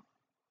captured.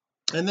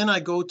 And then I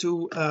go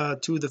to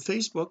the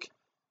Facebook,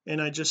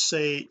 and I just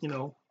say,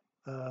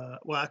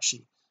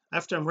 actually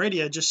after I'm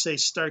ready, I just say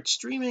start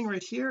streaming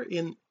right here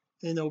in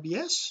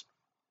OBS.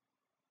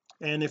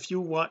 And if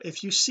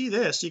you see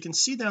this, you can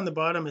see down the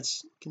bottom,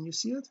 can you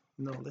see it?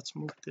 No, let's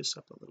move this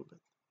up a little bit.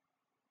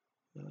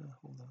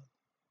 Hold on,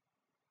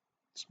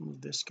 let's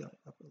move this guy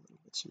up a little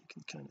bit so you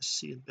can kind of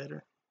see it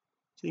better.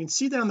 So you can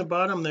see down the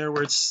bottom there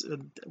where it's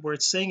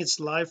saying it's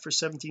live for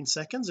 17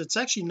 seconds. It's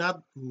actually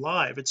not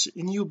live. It's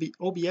in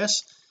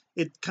OBS.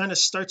 It kind of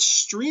starts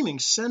streaming,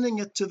 sending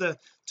it to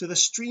the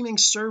streaming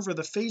server,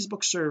 the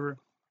Facebook server,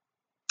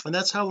 and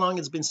that's how long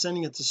it's been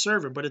sending it to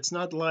server, but it's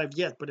not live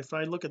yet. But if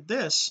I look at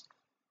this,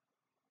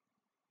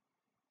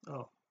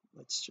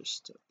 let's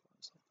just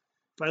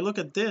if I look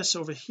at this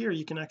over here,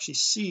 you can actually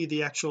see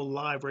the actual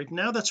live right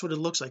now. That's what it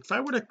looks like. If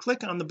I were to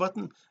click on the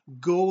button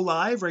go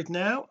live right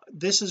now,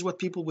 this is what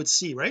people would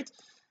see, right?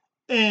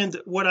 And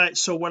what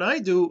I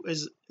do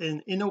is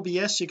in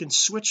OBS you can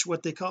switch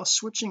what they call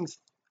switching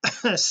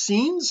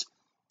scenes.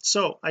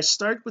 So I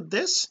start with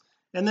this,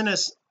 and then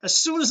as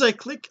soon as I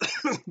click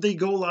the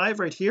go live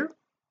right here,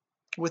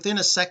 within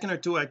a second or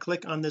two I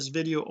click on this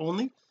video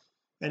only,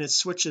 and it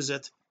switches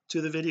it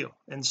to the video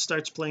and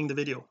starts playing the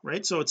video,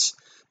 right? So it's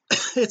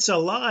it's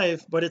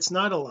alive but it's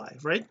not alive,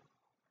 right?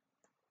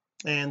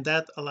 And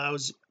that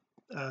allows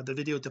the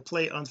video to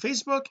play on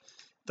Facebook.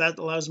 That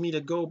allows me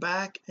to go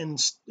back and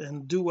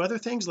do other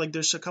things. Like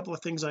there's a couple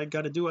of things I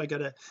got to do. I got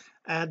to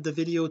add the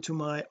video to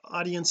my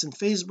audience in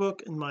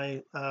Facebook in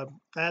my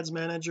ads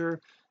manager.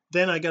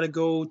 Then I got to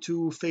go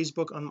to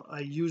Facebook I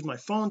use my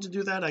phone to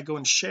do that. I go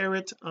and share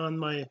it on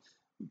my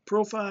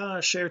profile,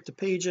 I share it to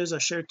pages, I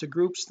share it to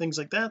groups, things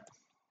like that.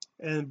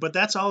 But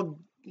that's all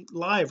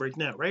live right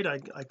now, right?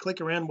 I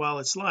click around while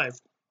it's live,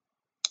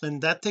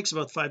 and that takes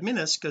about 5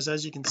 minutes, because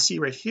as you can see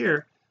right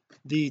here,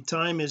 the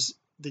time is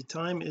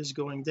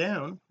going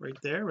down right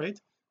there, right?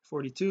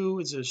 42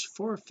 is there's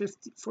 4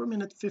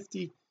 minute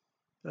 50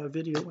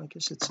 video. I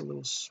guess it's a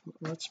little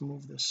let's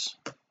move this.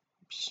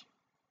 Oops.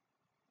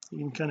 You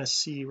can kind of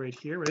see right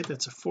here, right?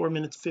 That's a 4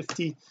 minute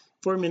 50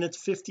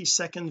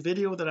 second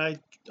video that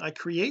I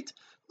create.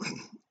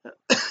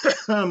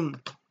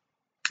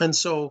 And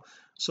so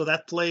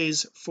that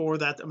plays for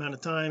that amount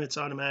of time. It's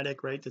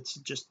automatic, right? It's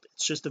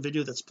just a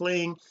video that's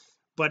playing,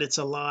 but it's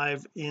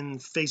alive in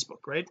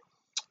Facebook, right?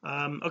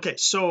 Okay,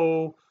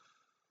 so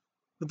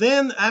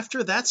then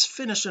after that's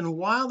finished, and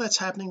while that's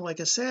happening,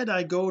 like I said,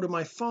 I go to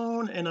my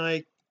phone and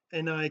I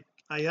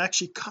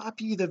actually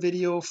copy the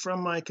video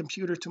from my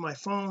computer to my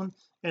phone,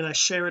 and I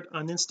share it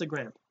on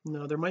Instagram.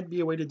 Now there might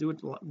be a way to do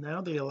it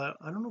now. They allow,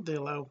 I don't know if they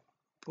allow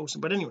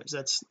posting, but anyways,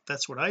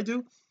 that's what I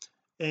do.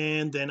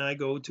 And then I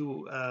go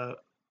to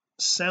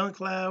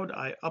SoundCloud,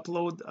 I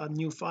upload a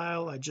new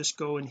file. I just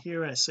go in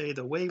here and I say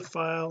the WAV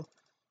file,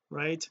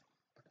 right?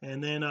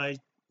 And then I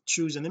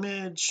choose an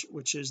image,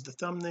 which is the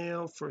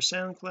thumbnail for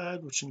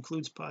SoundCloud, which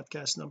includes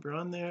podcast number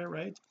on there,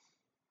 right?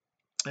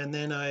 And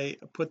then I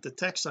put the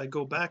text. I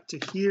go back to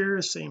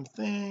here, same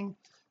thing.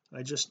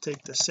 I just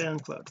take the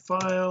SoundCloud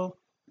file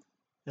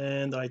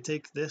and I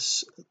take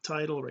this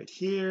title right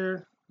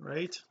here,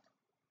 right?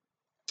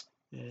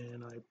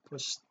 And I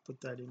put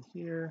that in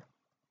here,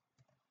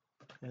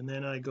 and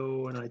then I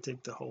go and I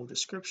take the whole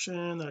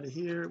description out of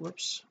here.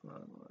 Whoops,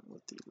 wrong one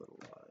with the little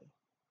y.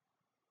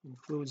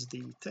 Includes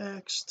the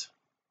text.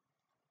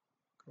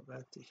 Go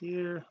back to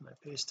here and I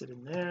paste it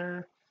in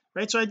there,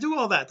 right? So I do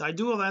all that.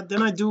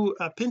 Then I do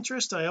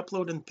Pinterest. I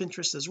upload in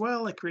Pinterest as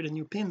well. I create a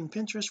new pin in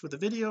Pinterest with the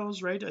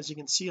videos, right? As you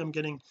can see, I'm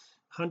getting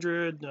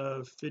 100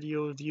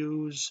 video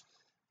views,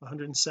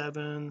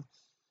 107,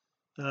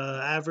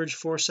 average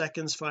 4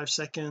 seconds, 5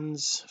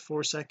 seconds,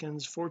 4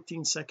 seconds,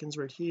 14 seconds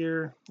right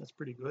here. That's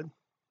pretty good.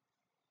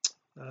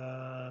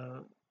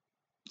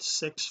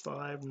 6,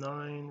 5,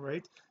 9,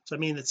 right? So I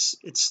mean, it's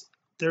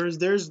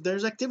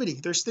there's activity,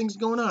 there's things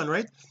going on,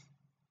 right?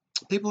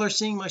 People are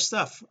seeing my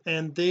stuff,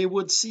 and they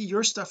would see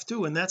your stuff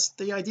too. And that's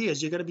the idea,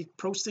 is you got to be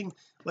posting,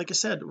 like I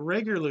said,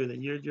 regularly.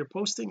 You're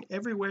posting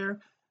everywhere,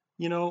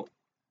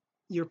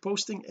 you're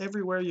posting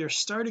everywhere. You're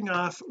starting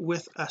off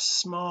with a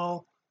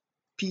small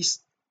piece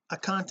of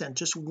content,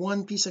 just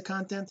one piece of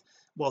content,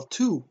 well,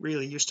 two,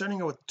 really. You're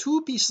starting out with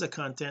 2 pieces of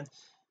content.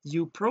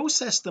 You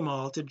process them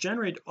all to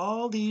generate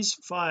all these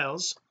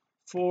files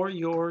for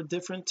your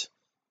different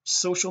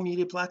social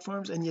media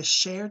platforms, and you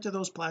share to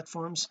those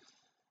platforms.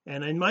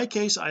 And in my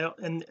case,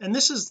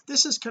 this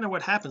is kind of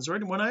what happens,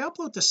 right? When I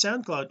upload to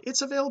SoundCloud,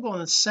 it's available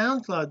on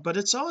SoundCloud, but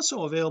it's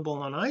also available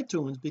on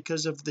iTunes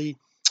because of the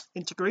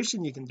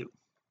integration you can do.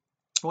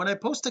 When I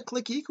post a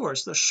Click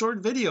eCourse, the short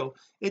video,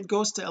 it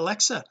goes to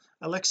Alexa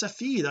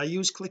feed. I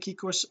use Click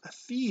eCourse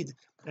feed,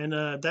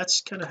 and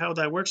that's kind of how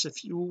that works.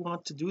 If you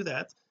want to do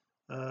that,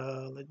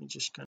 let me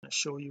just kind of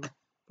show you.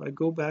 If I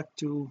go back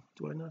to,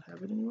 do I not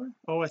have it anywhere?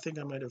 I think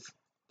I might have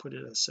put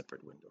it in a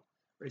separate window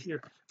right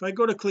here. If I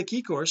go to Click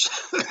eCourse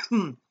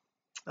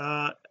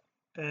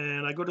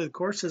and I go to the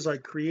courses I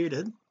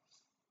created,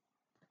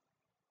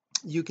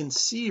 you can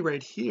see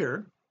right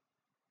here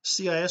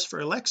CIS for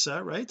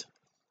Alexa, right?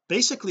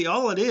 Basically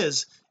all it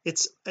is,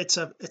 it's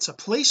a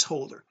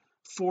placeholder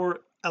for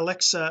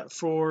Alexa,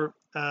 for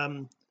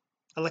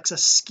Alexa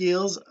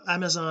skills,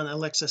 Amazon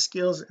Alexa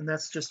skills, and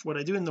that's just what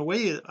I do. And the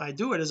way I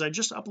do it is I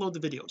just upload the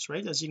videos,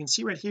 right? As you can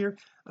see right here,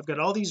 I've got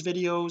all these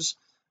videos.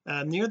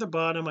 Near the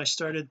bottom I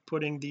started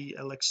putting the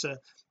Alexa,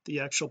 the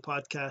actual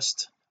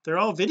podcast. They're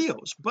all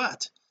videos,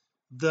 but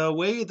the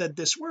way that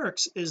this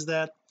works is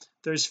that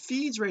there's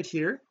feeds right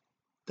here,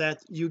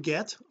 that you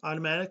get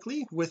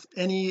automatically with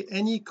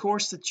any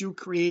course that you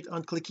create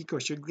on Click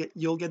eCourse.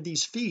 You'll get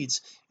these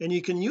feeds, and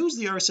you can use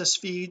the RSS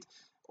feed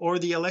or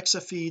the Alexa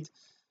feed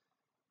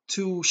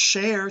to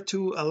share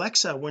to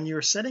Alexa. When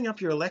you're setting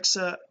up your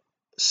Alexa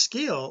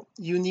scale,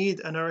 you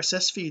need an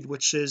RSS feed,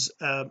 which is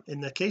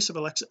in the case of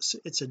Alexa,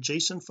 it's a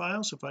JSON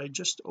file. So if I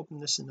just open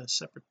this in a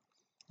separate,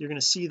 you're going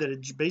to see that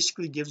it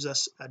basically gives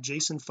us a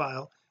JSON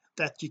file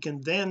that you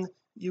can then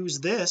use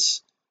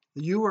this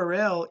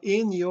URL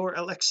in your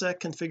Alexa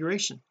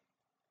configuration.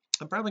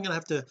 I'm probably going to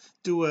have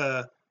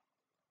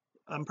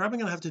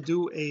to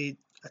do a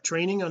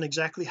training on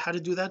exactly how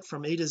to do that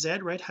from A to Z,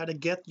 right? How to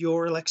get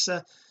your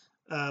Alexa,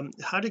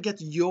 how to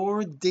get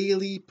your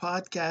daily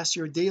podcast,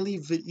 your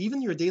daily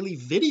even your daily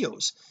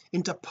videos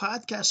into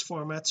podcast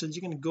format, so that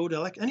you can go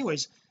to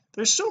anyways,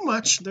 there's so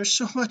much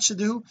to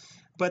do.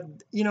 But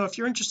if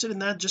you're interested in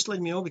that, just let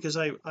me know, because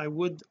I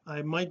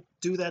might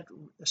do that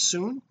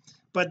soon.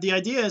 But the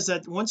idea is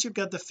that once you've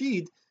got the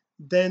feed,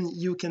 then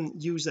you can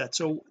use that.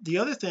 So the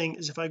other thing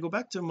is, if I go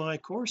back to my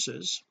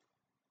courses,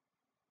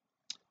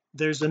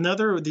 there's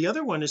the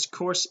other one is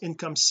Course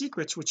Income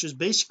Secrets, which is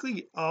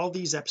basically all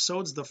these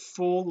episodes, the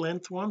full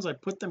length ones. I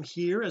put them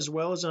here as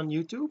well as on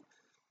YouTube,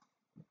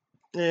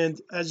 and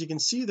as you can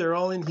see, they're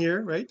all in here,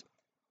 right?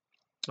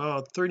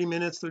 30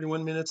 minutes,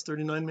 31 minutes,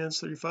 39 minutes,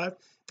 35.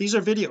 These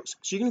are videos,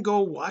 so you can go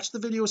watch the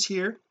videos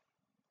here,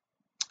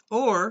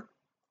 or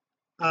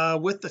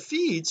with the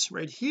feeds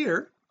right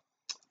here,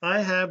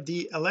 I have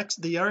the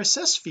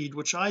RSS feed,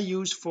 which I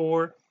use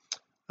for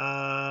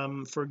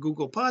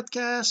Google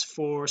Podcasts,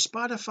 for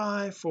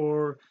Spotify,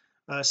 for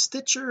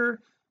Stitcher.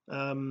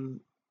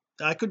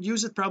 I could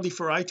use it probably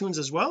for iTunes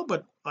as well,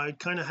 but I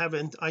kind of have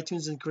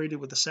iTunes integrated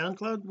with the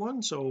SoundCloud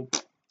one, so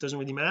it doesn't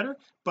really matter.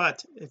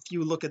 But if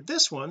you look at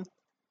this one,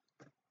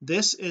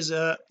 this is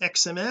a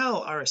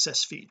XML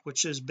RSS feed,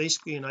 which is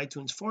basically an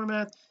iTunes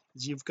format.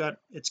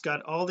 It's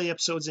got all the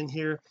episodes in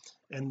here,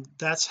 and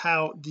that's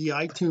how the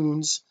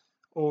iTunes,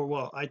 or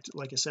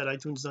like I said,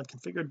 iTunes is not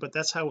configured, but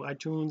that's how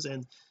iTunes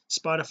and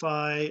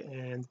Spotify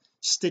and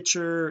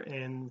Stitcher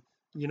and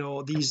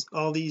all these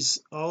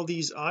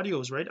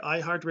audios, right?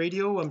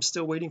 iHeartRadio, I'm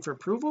still waiting for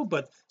approval,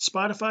 but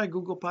Spotify,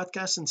 Google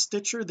Podcasts, and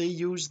Stitcher, they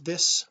use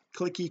this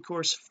Click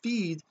eCourse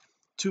feed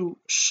to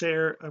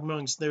share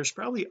amongst. There's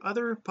probably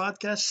other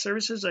podcast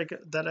services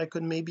that I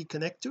could maybe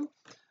connect to,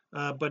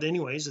 but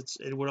anyways,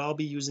 it would all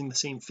be using the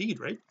same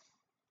feed, right?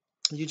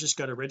 You just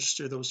got to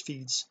register those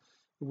feeds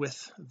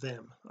with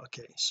them.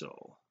 Okay,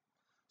 so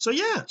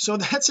yeah, so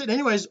that's it.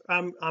 Anyways,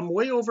 I'm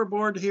way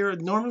overboard here.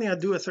 Normally I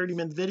do a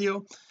 30-minute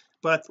video,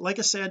 but like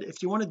I said,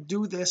 if you want to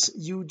do this,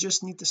 you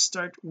just need to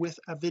start with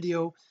a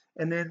video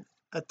and then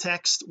a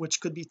text, which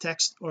could be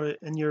text or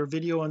in your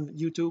video on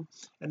YouTube,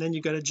 and then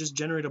you got to just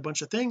generate a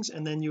bunch of things,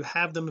 and then you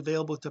have them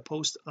available to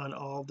post on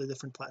all the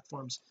different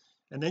platforms,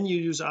 and then you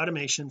use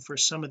automation for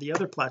some of the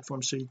other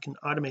platforms, so you can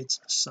automate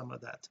some of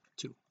that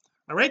too.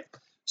 All right,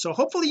 so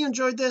hopefully you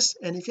enjoyed this,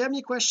 and if you have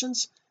any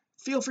questions,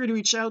 feel free to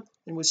reach out,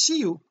 and we'll see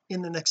you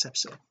in the next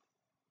episode.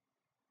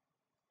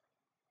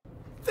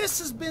 This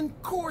has been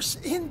Course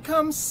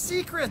Income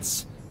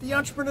Secrets, the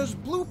entrepreneur's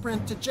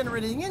blueprint to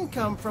generating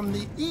income from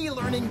the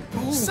e-learning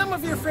boom. Some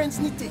of your friends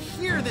need to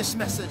hear this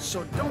message,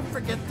 so don't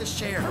forget to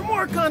share. For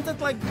more content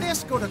like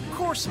this, go to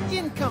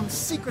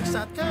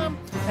CourseIncomeSecrets.com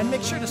and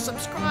make sure to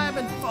subscribe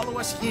and follow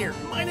us here.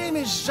 My name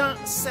is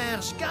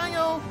Jean-Serge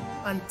Gagnon.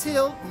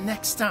 Until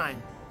next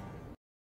time.